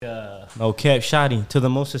No cap, shoddy. To the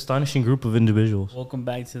most astonishing group of individuals. Welcome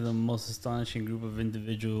back to the most astonishing group of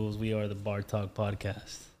individuals. We are the Bar Talk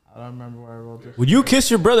Podcast. I don't remember where I wrote this. Would you kiss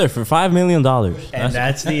your brother for $5 million? And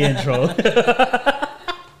that's the intro.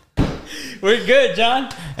 We're good,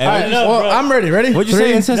 John. Hey, All right, well, I'm ready. Ready? What'd you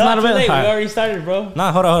say? Incest No, not a too bit? late. We Right. already started, bro.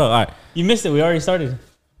 Nah, hold on. All right. You missed it. We already started.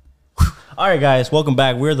 All right, guys. Welcome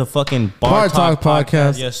back. We're the fucking Bar Talk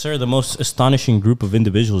Podcast. Yes, sir. The most astonishing group of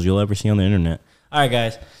individuals you'll ever see on the internet. All right,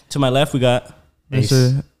 guys. To my left, we got...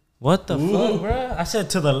 Mr. What the fuck, bro? I said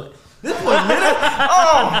to the... This was minute?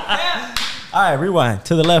 Oh, man. All right, rewind.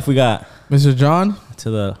 To the left, we got... Mr. John. To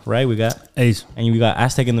the right, we got... Ace. And we got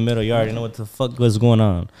Aztec in the middle. You already know what the fuck was going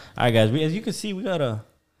on. All right, guys. As you can see, we got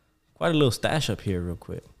quite a little stash up here real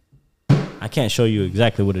quick. I can't show you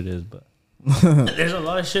exactly what it is, but... There's a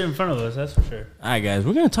lot of shit in front of us, that's for sure. All right, guys.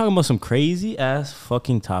 We're going to talk about some crazy-ass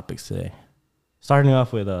fucking topics today. Starting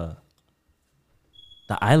off with the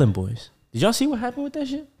Island Boys. Did y'all see what happened with that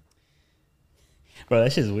shit? Bro,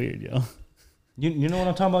 that shit's weird, yo. You know what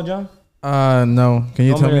I'm talking about, John? No. Can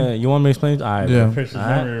you tell me? You want me to explain it? All right, Yeah. bro. Person's All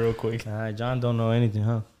right. memory real quick. All right, John don't know anything,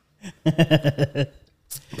 huh?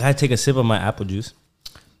 Gotta take a sip of my apple juice.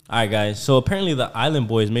 All right, guys. So apparently the Island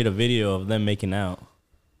Boys made a video of them making out.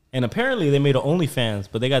 And apparently they made an OnlyFans,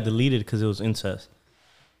 but they got deleted because it was incest.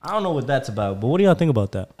 I don't know what that's about, but what do y'all think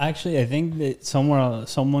about that? Actually, I think that somewhere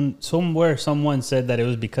someone said that it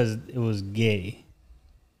was because it was gay.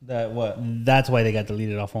 That what? That's why they got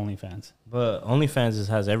deleted off OnlyFans. But OnlyFans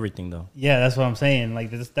has everything, though. Yeah, that's what I'm saying. Like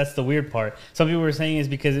that's the weird part. Some people were saying it's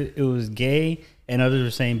because it was gay, and others were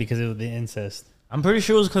saying because it was the incest. I'm pretty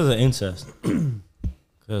sure it was because of incest.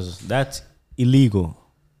 Because that's illegal.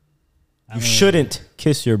 You shouldn't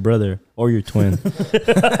kiss your brother or your twin.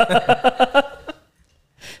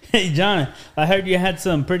 Hey, John, I heard you had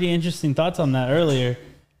some pretty interesting thoughts on that earlier.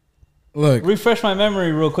 Look, Refresh my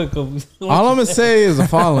memory real quick. all I'm going to say is the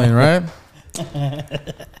following, right?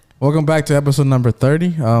 Welcome back to episode number 30.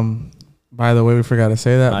 By the way, we forgot to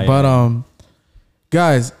say that. Oh, but, yeah.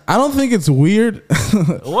 guys, I don't think it's weird.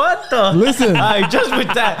 What the? Listen. All right, just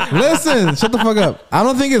with that. Listen, shut the fuck up. I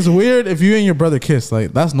don't think it's weird if you and your brother kiss.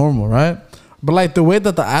 Like, that's normal, right? But, like, the way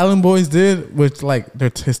that the Island Boys did, which, like,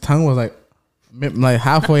 his tongue was, like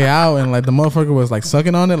halfway out and, like, the motherfucker was, like,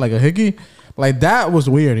 sucking on it like a hickey. Like, that was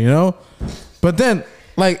weird, you know? But then,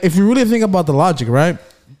 like, if you really think about the logic, right?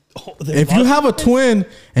 If you have a twin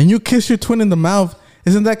and you kiss your twin in the mouth,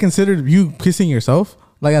 isn't that considered you kissing yourself?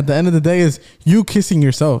 Like, at the end of the day, is you kissing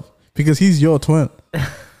yourself because he's your twin.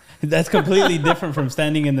 That's completely different from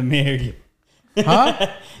standing in the mirror. Huh?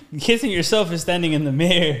 Kissing yourself is standing in the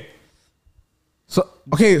mirror. So,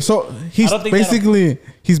 okay, so he's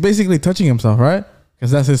basically touching himself, right?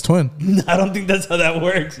 Because that's his twin. I don't think that's how that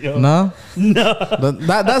works, yo. No? No.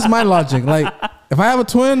 That's my logic. Like, if I have a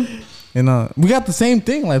twin, you know, we got the same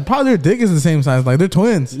thing. Like, probably their dick is the same size. Like, they're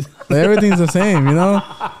twins. Like, everything's the same, you know?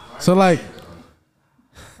 So, like,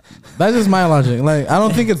 that's just my logic. Like, I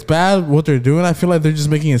don't think it's bad what they're doing. I feel like they're just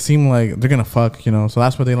making it seem like they're going to fuck, you know? So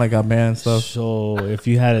that's why they, like, got banned and stuff. So, if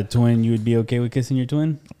you had a twin, you would be okay with kissing your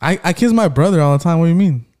twin? I kiss my brother all the time. What do you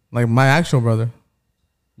mean? Like, my actual brother.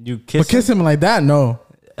 You kiss But kiss him like that? No.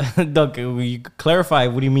 Doug, you clarify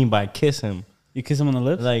what do you mean by kiss him? You kiss him on the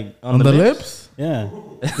lips? Like, On the lips? Yeah.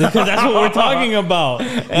 Because that's what we're talking about.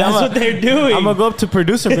 That's what they're doing. I'm going to go up to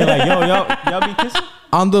producer and be like, yo, y'all be kissing?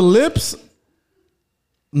 On the lips?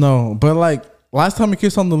 No. But, like, last time I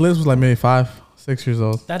kissed on the lips was, like, maybe 5, 6 years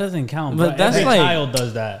old. That doesn't count. But But that's every like- child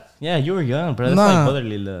does that. Yeah, you were young, bro. That's Nah. like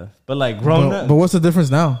brotherly love. But like grown up. But what's the difference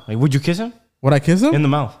now? Like, would you kiss him? Would I kiss him? In the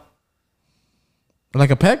mouth? Like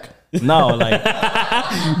a peck? No, like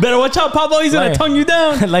Better watch out, Pablo. He's going Like- to tongue you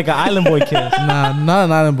down. like an Island Boy kiss. Nah, not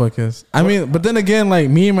an island boy kiss. I mean, but then again, like,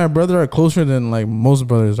 me and my brother are closer than, like, most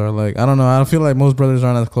brothers are. Like, I don't know. I don't feel like most brothers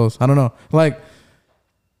aren't as close. I don't know. Like,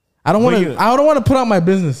 I don't want to put out my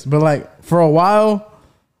business, but, like, for a while,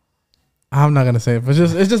 I'm not gonna say it. But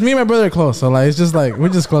it's just me and my brother are close. So, like, it's just like we're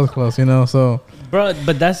just close, you know. So, Bro,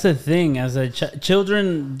 but that's the thing. As a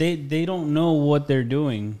children, they don't know what they're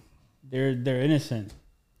doing. They're innocent.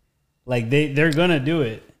 Like, they're gonna do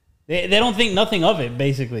it. They don't think nothing of it,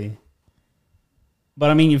 basically. But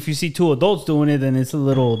I mean, if you see two adults doing it, then it's a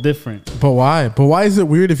little different. but why? But why is it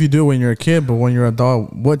weird if you do it when you're a kid, but when you're an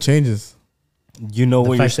adult, what changes? You know The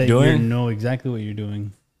what fact you're that doing? you know exactly what you're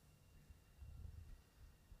doing.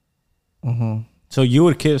 So you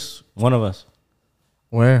would kiss one of us.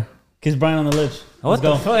 Where? Kiss Brian on the lips. What Let's the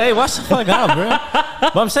go. fuck? Hey, watch the fuck out, bro.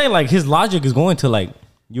 But I'm saying, like, his logic is going to, like,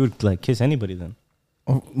 you would, like, kiss anybody then.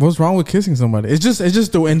 What's wrong with kissing somebody? It's just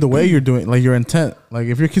in the way you're doing, like your intent. Like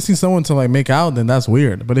if you're kissing someone to like make out, then that's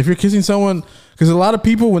weird. But if you're kissing someone, because a lot of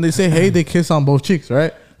people when they say hey, they kiss on both cheeks,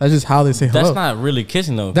 right? That's just how they say hello. That's not really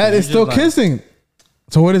kissing though. That is still kissing.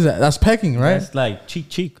 So what is that? That's pecking, right? That's like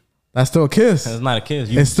cheek. That's still a kiss. That's not a kiss.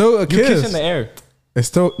 It's still a kiss. You kiss in the air. It's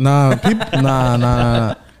still nah.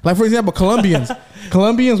 Like for example, Colombians,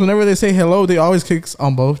 whenever they say hello, they always kiss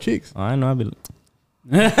on both cheeks. I know.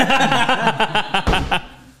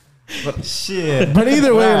 Shit. But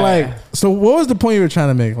either way, like, so what was the point you were trying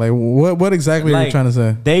to make? Like, what exactly were you trying to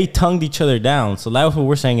say? They tongued each other down, so that's what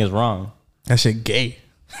we're saying is wrong. That shit gay.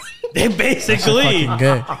 They basically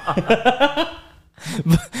Gay.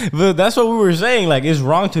 But that's what we were saying. Like, it's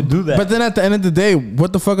wrong to do that. But then at the end of the day,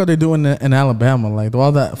 what the fuck are they doing in Alabama? Like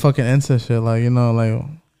all that fucking incest shit. Like, you know, like.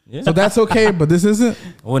 Yeah. So that's okay, but this isn't.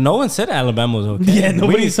 Well, no one said Alabama was okay. Yeah,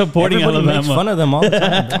 nobody's supporting Everybody Alabama. makes fun of them all the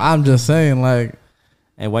time. Bro. I'm just saying, like,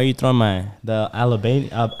 Hey, why you throwing the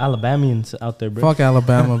Alabamians out there, bro? fuck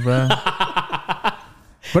Alabama, bro.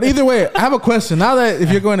 But either way, I have a question. Now that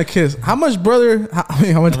if you're going to kiss, how much brother?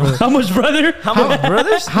 How much brother? How much, brother? How much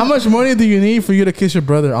brothers? How much money do you need for you to kiss your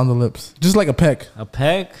brother on the lips? Just like a peck. A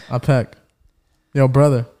peck? A peck. Yo,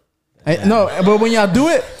 brother. Hey, no, but when y'all do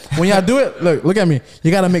it, look at me.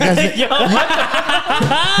 You gotta make you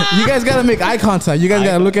guys gotta make eye contact. You guys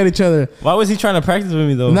gotta look at each other. Why was he trying to practice with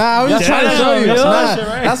me though? Nah, I was just trying to show you. Nah,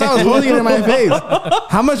 that's how I was holding it in my face.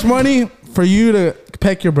 How much money for you to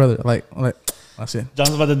peck your brother? Like that's it. John's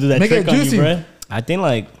about to do that Make trick it on juicy. you, bro. I think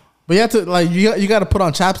like But you have to like you gotta put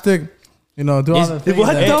on chapstick. You know, do all the things.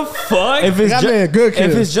 What that- the fuck? if You it's gotta be a good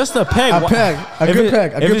kiss. if it's just a peg, A peg. A if good it-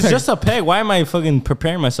 peg. A If good it's peg. just a peg, why am I fucking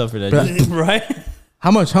preparing myself for that? Bruh. Right? How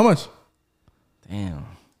much? Damn.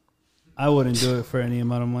 I wouldn't do it for any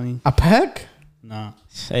amount of money. A peck? Nah.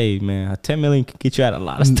 Hey man, 10 million can get you out of a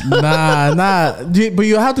lot of stuff. Nah. But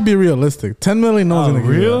you have to be realistic. 10 million no one's Oh, gonna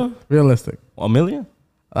give you real? that. Realistic. A million?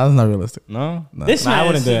 That's not realistic. No. This Nah, I man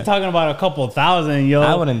wouldn't is do it. talking about a couple thousand, yo.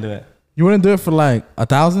 I wouldn't do it. You wouldn't do it for like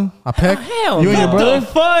 1,000? A peck? Hell You and your no. brother? What the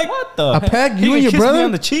fuck? What the? A peck? He You and can your kiss me brother?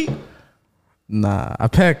 on the cheek? Nah, a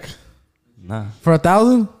peck. Nah. For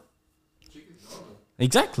 1,000?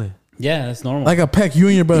 Exactly. Yeah, that's normal. Like a peck, you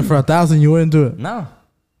and your brother for 1,000, you wouldn't do it. No.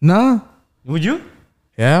 Nah. Would you?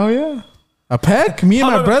 Hell yeah. A peck? Me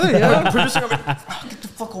and my brother? Yeah. Producer, get the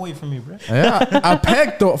fuck away from me, bro. Yeah. A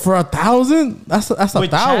peck though for 1,000? That's a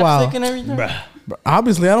With thou wow. chapstick and everything? Bro,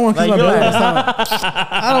 obviously, I don't want to kiss Like, my you're brother. like- with some-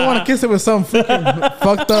 I don't want to kiss it with some freaking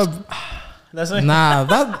fucked up. That's what Nah,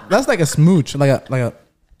 that's like a smooch, like a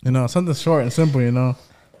you know, something short and simple. You know,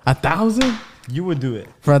 1,000 you would do it.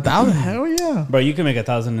 for 1,000? Hell yeah. Bro, you can make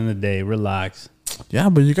 1,000 in a day. Relax. Yeah,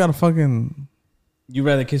 but you gotta fucking. You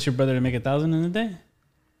rather kiss your brother to make 1,000 in a day?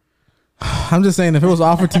 I'm just saying, if it was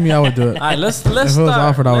offered to me, I would do it. All right, let's If it was start.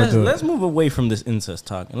 offered, I would do it. Let's move away from this incest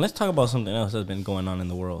talk and let's talk about something else that's been going on in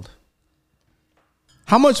the world.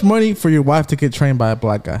 How much money for your wife to get trained by a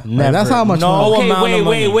black guy? Like, Never. that's how much No. money. Okay, amount of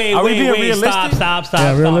money. Are we being realistic? Stop.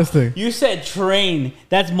 Yeah, realistic. You said train.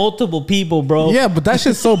 That's multiple people, bro. Yeah, but that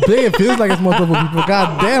shit's so big, it feels like it's multiple people.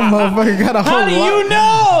 God damn, motherfucker got a whole How do log. you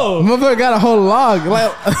know? Motherfucker got a whole log.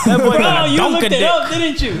 Like, Bro, you looked it up,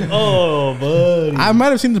 didn't you? Oh, buddy. I might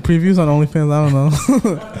have seen the previews on OnlyFans. I don't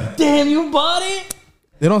know. Damn, you bought it?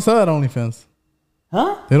 They don't sell it at OnlyFans.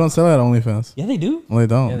 Huh? They don't sell it at OnlyFans. Yeah, they do. No, they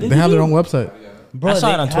don't. Yeah, they they have their do. own website. Bro, I saw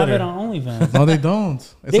they it on have Twitter. it on OnlyFans. No, they don't.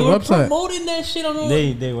 It's They a were website. promoting that shit on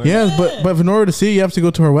They were. Yes, but in order to see, you have to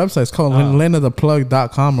go to her website. It's called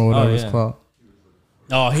lenatheplug.com or whatever it's yeah. called.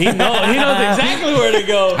 Oh, he knows exactly where to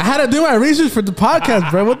go. I had to do my research for the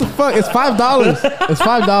podcast, bro. What the fuck? It's $5. It's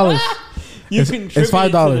 $5. You It's contributed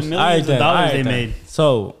 $5. to the All right, millions then. of All dollars right, they then. made.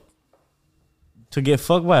 So, to get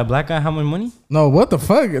fucked by a black guy, how much money? No, what the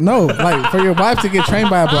fuck? No, like for your wife to get trained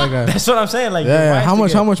by a black guy. That's what I'm saying. Like, your Yeah, yeah. wife How to much?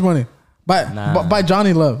 get- How much money? Nah. By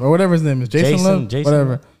Johnny Love or whatever his name is, Jason Love, Jason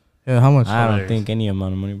whatever. Yeah, how much? I don't think any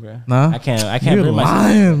amount of money, bro. Nah? I can't You're bring myself.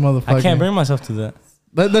 lying, motherfucker. I can't bring myself to that.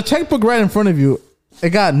 The checkbook right in front of you.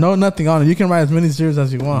 It got nothing on it. You can write as many zeros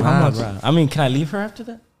as you want. How Nah, much? bro. I mean, can I leave her after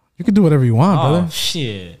that? You can do whatever you want, Oh brother.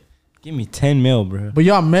 shit! Give me 10 mil, bro. But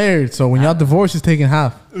y'all married, so when y'all divorce, she's taking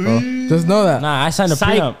half. So just know that. Nah, I signed a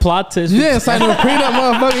Psych prenup. plot twist. You didn't sign no prenup,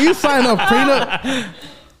 motherfucker. You signed a prenup.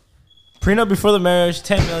 Prenup before the marriage,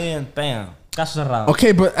 10 million. Bam. Caso cerrado.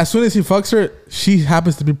 Okay, but as soon as he fucks her, she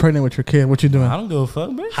happens to be pregnant with your kid. What you doing? I don't give a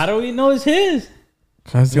fuck, bro. How do we know it's his?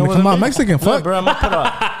 Cause it's You know gonna what come I out mean? Mexican. Look, Fuck. bro. I'm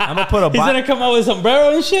gonna put a. He's gonna come out with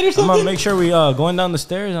sombrero and shit or I'm something? gonna make sure we going down the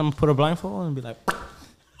stairs. I'm gonna put a blindfold and be like,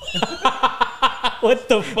 What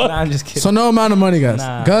the fuck? nah, I'm just kidding. So no amount of money, guys.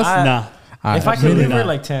 Nah, Gus. I- Nah. All if I right, could really leave her not.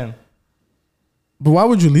 like 10, But why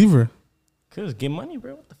would you leave her? Cause get money,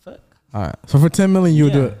 bro. What the fuck? All right. So for 10 million, you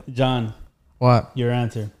would do it. John, What? your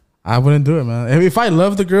answer. I wouldn't do it, man. If I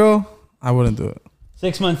love the girl, I wouldn't do it.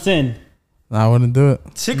 6 months in. Nah, I wouldn't do it.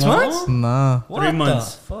 6 No? months? Nah. What 3 the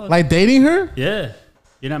months. fuck? Like dating her? Yeah.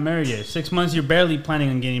 You're not married yet. 6 months, you're barely planning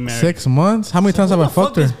on getting married. 6 months? How many times have I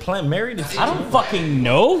fucked her? Married? I don't fucking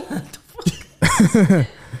know.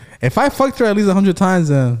 If I fucked her at least 100 times,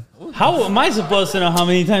 then How am I supposed to know how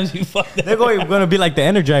many times you fucked her? They're gonna be like the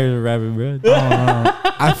Energizer rabbit, bro.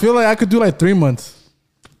 I feel like I could do like 3 months.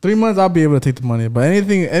 3 months, I'll be able to take the money. But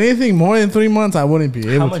anything more than 3 months, I wouldn't be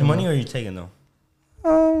able to. How much money are you taking though?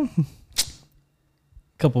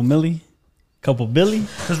 Couple milli? Couple billy?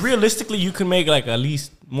 Because realistically, you can make like at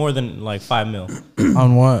least more than like 5 mil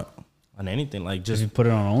On what? on anything. Like If just you put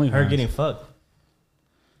it on OnlyFans. her getting fucked.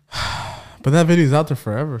 But that video's out there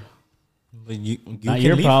forever. But you Not can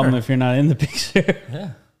your leave problem her. if you're not in the picture. Yeah.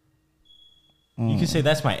 You can say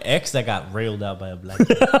that's my ex that got railed out by a black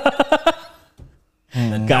guy.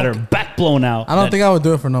 Got her back blown out. I don't think I would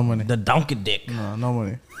do it for no money. The donkey dick. No, no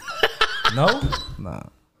money. No? Nah.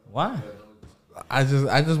 Why? I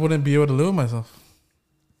just wouldn't be able to live with myself.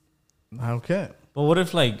 I don't care. But what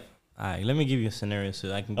if like, all right, let me give you a scenario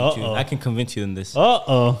so I can get you. Uh-oh. I can convince you in this.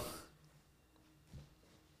 Uh-oh.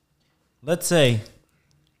 Let's say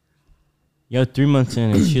you're 3 months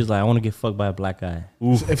in and she's like, I want to get fucked by a black guy.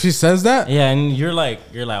 If she says that, Yeah, and you're like,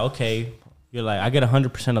 okay. You're like, I get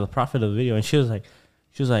 100% of the profit of the video. And she was like,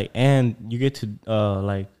 and you get to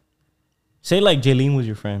like, say like Jaylene was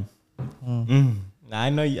your friend. I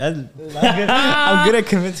know you. I'm good at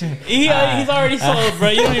convincing. He's already sold, bro.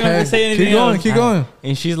 You don't even have to say anything keep going, else. keep going.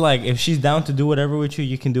 And she's like, if she's down to do whatever with you,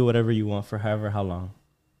 you can do whatever you want for however how long.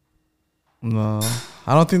 No,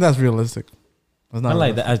 I don't think that's realistic. That's I not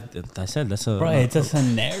like realistic. that. I said that's a. Bro, it's a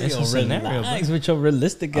scenario. It's a scenario, Relax with your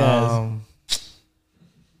realistic guys.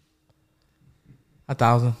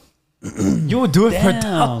 1,000. You would do it for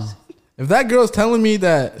Damn. 1,000. If that girl's telling me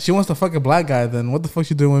that she wants to fuck a black guy, then what the fuck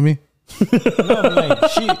she doing with me? No, but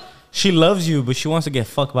like, she loves you, but she wants to get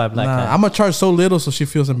fucked by a black guy. I'm gonna charge so little so she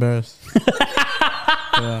feels embarrassed.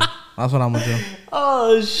 Yeah, that's what I'm gonna do.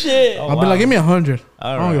 Oh, shit. I'll be like, give me 100.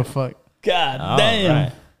 I don't right. give a fuck. God All damn.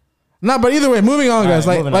 right. Nah, but either way, moving on, guys.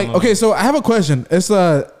 right, Like, moving on. okay, so I have a question. It's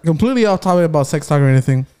completely off topic about sex talk or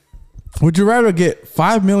anything. Would you rather get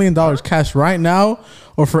 $5 million cash right now,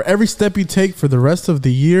 or for every step you take for the rest of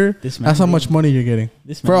the year, This man that's how rude. much money you're getting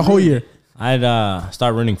This for a man whole rude. year? I'd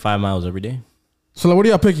start running 5 miles every day. So like, what are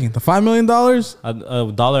y'all picking? The $5 million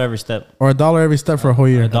A dollar every step. or $1 every step for a whole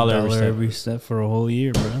year? A dollar every step. every step for a whole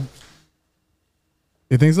year, bro.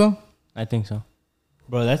 You think so? I think so.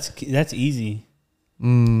 Bro, that's easy.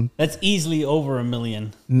 That's easily over $1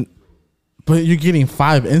 million. But you're getting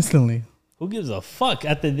 5 instantly. Who gives a fuck?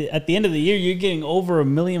 At the end of the year, you're getting over $1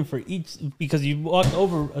 million for each because you walked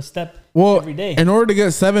over a step every day. In order to get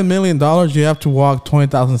 $7 million, you have to walk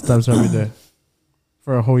 20,000 steps every day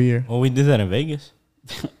for a whole year. Well, we did that in Vegas.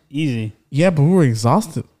 Easy. Yeah, but we were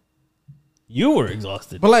exhausted. You were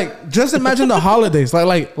exhausted. But like, just imagine the holidays,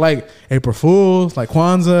 like April Fools, like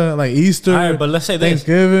Kwanzaa, like Easter. All right, but let's say this.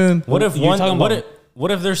 Thanksgiving. What if You're talking about- what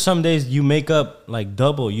if there's some days you make up like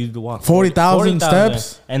double? You walk 40,000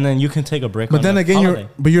 steps? and then you can take a break. But on then the again, holiday.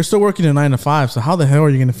 you're still working a 9 to 5. So how the hell are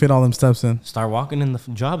you gonna fit all them steps in? Start walking in the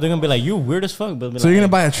job. They're gonna be like, "You weird as fuck." But So you're gonna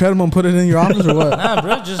buy a treadmill and put it in your office or what? nah,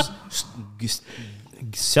 bro. Just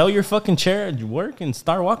sell your fucking chair at work and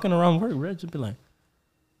start walking around work, bro. Just be like,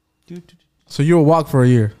 dude. So you'll walk for a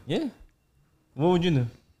year. Yeah. What would you do?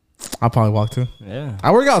 I'll probably walk too. Yeah.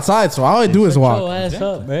 I work outside, so all I do is Shut walk. your ass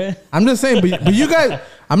up, man. I'm just saying, but you guys,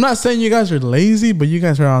 I'm not saying you guys are lazy, but you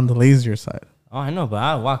guys are on the lazier side. Oh, I know, but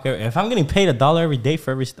I walk. If I'm getting paid $1 every day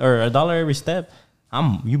for or $1 every step,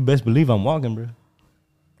 you best believe I'm walking, bro.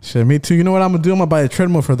 Shit, me too. You know what I'm gonna do? I'm gonna buy a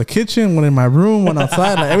treadmill for the kitchen, one in my room, one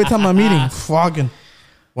outside. Like every time I'm eating,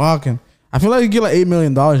 walking. I feel like you get like $8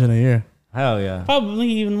 million in a year. Hell yeah. Probably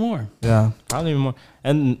even more. Yeah. Probably even more.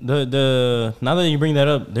 And the now that you bring that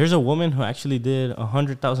up, there's a woman who actually did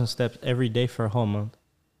 100,000 steps every day for a whole month.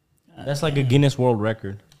 That's like a Guinness World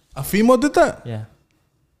Record. A female did that? Yeah.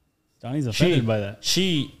 Johnny's offended by that.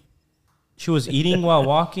 She was eating while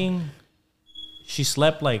walking. She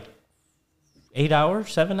slept like 8 hours,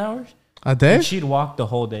 7 hours. A day? And she'd walk the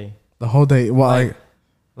whole day. The whole day. Well,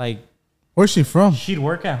 Like where's she from? she'd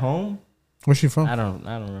work at home. Where's she from? I don't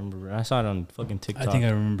remember. I saw it on fucking TikTok. I think I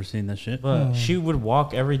remember seeing that shit. But she would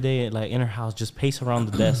walk every day, like in her house, just pace around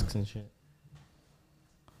the desks and shit.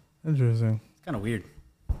 Interesting. It's kind of weird.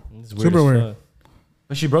 It's Super as weird. fuck.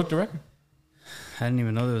 But she broke the record. I didn't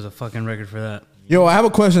even know there was a fucking record for that. Yo, I have a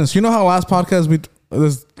question. So you know how last podcast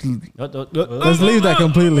let's leave that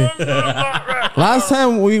completely. Last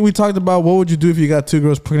time we talked about what would you do if you got two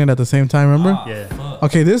girls pregnant at the same time, remember? Yeah.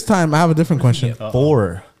 Okay, this time I have a different question.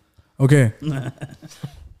 4. Okay.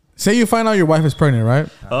 Say you find out your wife is pregnant, right?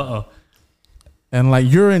 Uh-oh. And like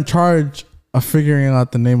you're in charge of figuring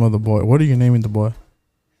out the name of the boy. What are you naming the boy?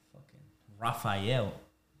 Raphael.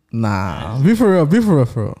 Nah. Be for real. Be for real,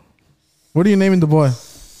 for real. What are you naming the boy?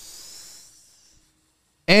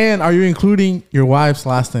 And are you including your wife's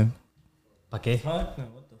last name? Okay. Fuck no,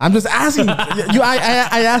 what the I'm just asking.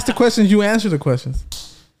 I asked the questions. You answer the questions.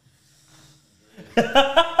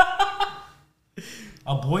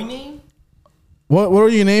 A boy name? What are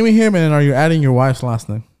you naming him? And are you adding your wife's last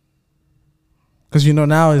name? Because you know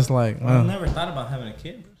now it's like. I've never thought about having a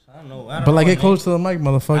kid, bro. So I don't know. I don't But know like, what get close name. to the mic,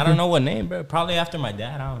 motherfucker. I don't know what name, bro. Probably after my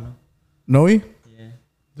dad. I don't know. Noe? Yeah.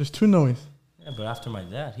 There's 2 Noes. Yeah, but after my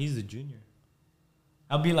dad, he's the junior.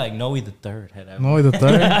 I'll be like Noe the third. Noe the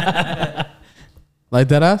third. Like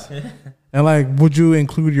that ass. And like, would you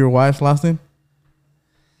include your wife's last name?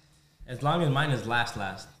 As long as mine is last.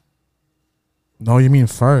 No, you mean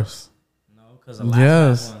first. No, because the last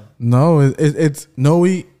Yes. one. No, it's Noe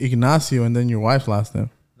Ignacio and then your wife's last name.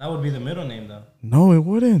 That would be the middle name, though. No, it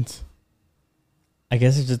wouldn't. I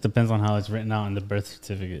guess it just depends on how it's written out in the birth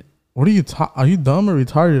certificate. What are you are you dumb or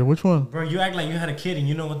retarded? Which one? Bro, you act like you had a kid and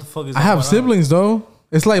you know what the fuck is I have going on. siblings though.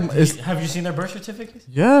 It's like it's Have you seen their birth certificates?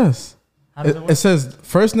 yes. How does it It work? says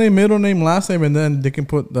first name, middle name, last name, and then they can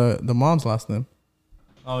put the mom's last name.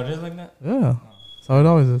 Oh, it is like that? Yeah. That's how it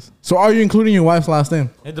always is. So are you including your wife's last name?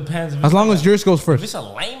 It depends. As long as yours goes If first. it's a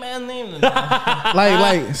lame man name, then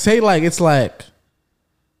Like say like it's like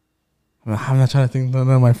I'm not trying to think none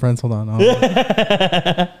of my friends. Hold on.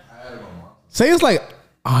 Say it's like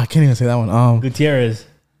I can't even say that one. Gutierrez.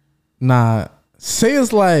 Nah. Say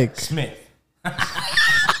it's like Smith.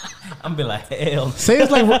 I'm be like, hell say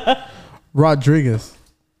it's like Rodriguez.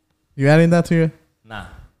 You adding that to your nah.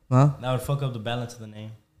 nah? That would fuck up the balance of the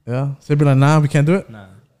name. Yeah. So be like, nah, we can't do it. Nah.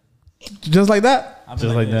 Just like that. I'll be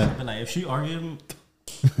Just like this. that. I'll be like, if she argued,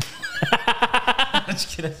 just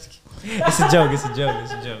kidding. It's a joke. It's a joke.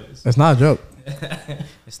 It's a joke. It's not a joke.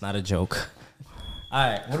 It's not a joke. All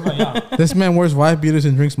right. What about y'all? This man wears white beaters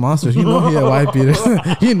and drinks monsters. You know he a white beater.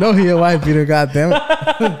 You know he a white beater. God damn it.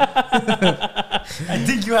 I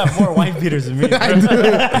think you have more white beaters than me. Bro. I do.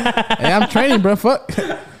 Hey, I'm training, bro. Fuck.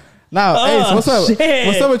 Now, Ace, what's up? shit.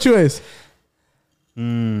 What's up with you, Ace?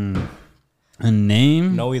 A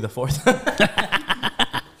name? Noe the fourth.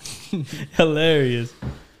 Hilarious.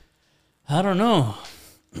 I don't know.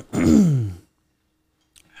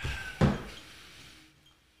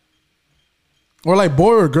 Or like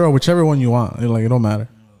boy or girl, whichever one you want. Like it don't matter.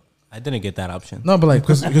 I didn't get that option. No, but like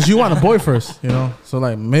because you want a boy first, you know. So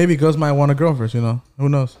like maybe girls might want a girl first, you know. Who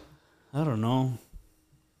knows? I don't know.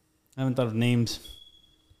 I haven't thought of names.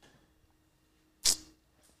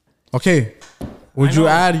 Okay. Would I you know.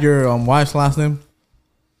 add your wife's last name?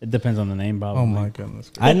 It depends on the name, probably. Oh my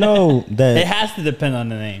goodness. I know It that. has to depend on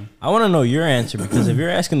the name. I want to know your answer because if you're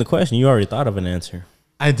asking the question, you already thought of an answer.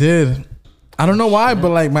 I did. I don't know why, but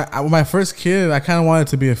like my first kid, I kind of wanted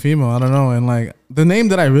to be a female. I don't know, and like the name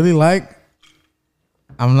that I really like,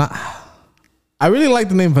 I really like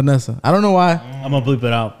the name Vanessa. I don't know why. I'm gonna bleep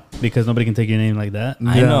it out because nobody can take your name like that.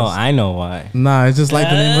 I know why. Nah, it's just like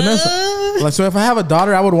the name Vanessa. Like so, if I have a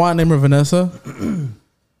daughter, I would want to name her Vanessa.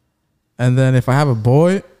 And then if I have a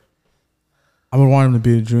boy, I would want him to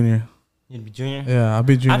be a junior. You'd be junior. Yeah, I'll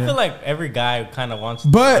be junior. I feel like every guy kind of wants.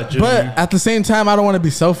 But at the same time, I don't want to be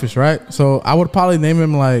selfish, right? So I would probably name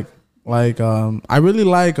him like I really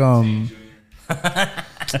like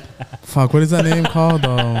fuck, what is that name called?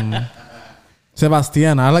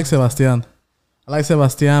 Sebastian. I like Sebastian.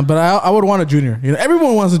 But I would want a junior. You know,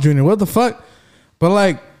 everyone wants a junior. What the fuck? But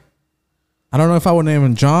like, I don't know if I would name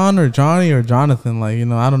him John or Johnny or Jonathan. Like, you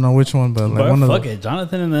know, I don't know which one, but like But one of fuck them. it,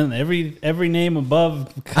 Jonathan, and then every name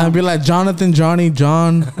above. I'd be like Jonathan, Johnny,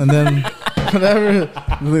 John, and then whatever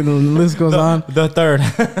the list goes on. The third.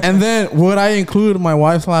 And then would I include my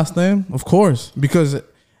wife's last name? Of course, because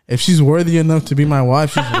if she's worthy enough to be my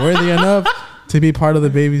wife, she's worthy enough to be part of the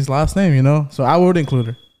baby's last name, you know? So I would include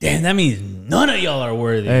her. Damn, that means none of y'all are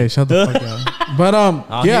worthy. Hey, shut the fuck up.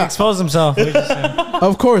 But He yeah, exposed himself.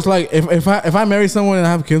 of course, like if I marry someone and I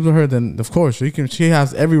have kids with her, then of course she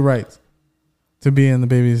has every right to be in the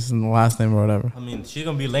baby's last name or whatever. I mean, she's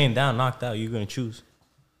gonna be laying down, knocked out. You're gonna choose.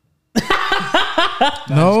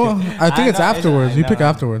 No, I think it's know, afterwards. I You pick know.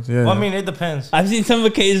 afterwards. Yeah. Well, yeah. I mean, it depends. I've seen some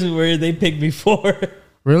occasions where they pick before.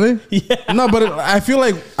 Really? Yeah. No, but I feel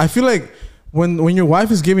like when your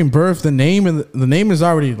wife is giving birth, the name is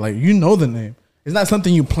already like you know the name. It's not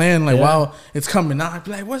something you plan like, Yeah. wow, it's coming out. I'd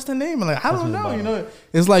be like, what's the name? I'm like, I don't know. You know,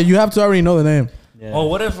 it's like you have to already know the name. Yeah. Oh,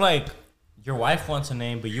 what if like your wife wants a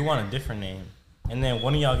name, but you want a different name, and then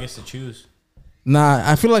one of y'all gets to choose? Nah,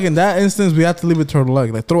 I feel like in that instance, we have to leave it to her luck.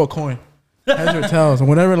 Like, throw a coin. Heads or tails. And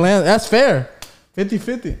whatever lands, that's fair.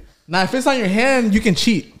 50-50. Now, if it's on your hand, you can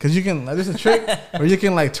cheat. Because you can, like, there's a trick where you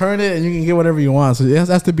can, like, turn it and you can get whatever you want. So it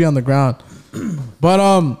has to be on the ground.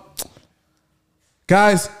 But,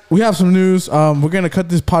 guys, we have some news. We're going to cut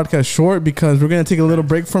this podcast short because we're going to take a little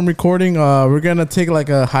break from recording. We're going to take, like,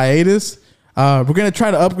 a hiatus. We're going to try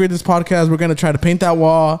to upgrade this podcast. We're going to try to paint that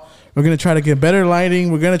wall. We're going to try to get better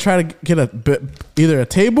lighting. We're going to try to get either a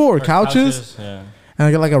table or couches. Yeah. And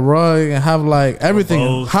I get like a rug and have like everything.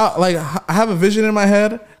 both. How like I have a vision in my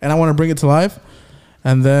head and I want to bring it to life.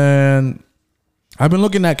 And then I've been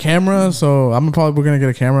looking at cameras, so we're gonna get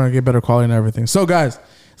a camera and get better quality and everything. So guys,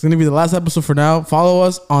 it's gonna be the last episode for now. Follow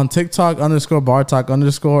us on TikTok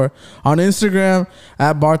 _BarTalk_ on Instagram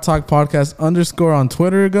at BarTalk Podcast _ on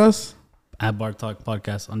Twitter, Gus. At Bartalk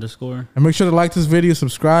Podcast _. And make sure to like this video,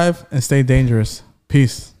 subscribe, and stay dangerous.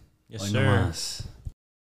 Peace. Yes, Hoy sir. nomás.